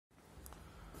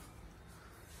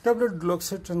Tablet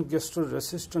Duloxetin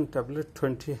gastro-resistant tablet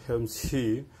 20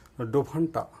 mg,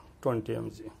 Duvanta 20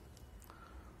 mg.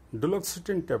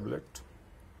 Duloxetin tablet,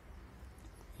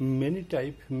 many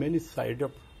type, many side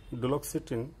of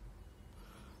Duloxetin,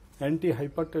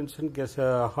 anti-hypertension,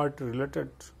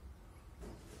 heart-related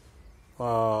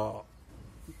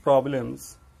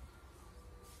problems.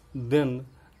 Then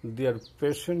their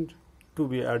patient to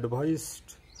be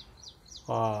advised.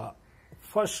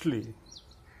 Firstly,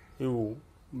 you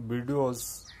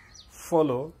videos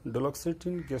follow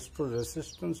Duloxetin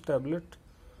gastro-resistance tablet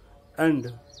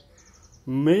and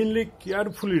mainly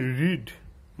carefully read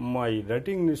my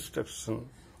writing instruction.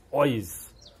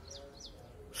 Always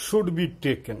should be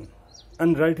taken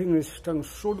and writing instruction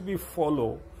should be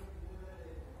followed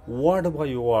word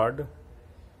by word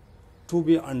to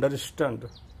be understand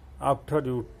after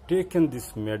you taken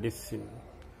this medicine.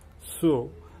 So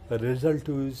the result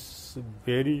is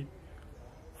very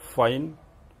fine,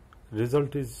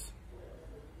 result is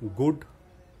good.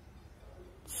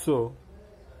 So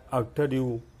after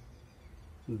you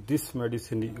this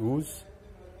medicine use,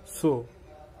 so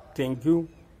thank you,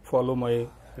 follow my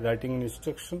writing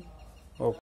instruction. Okay.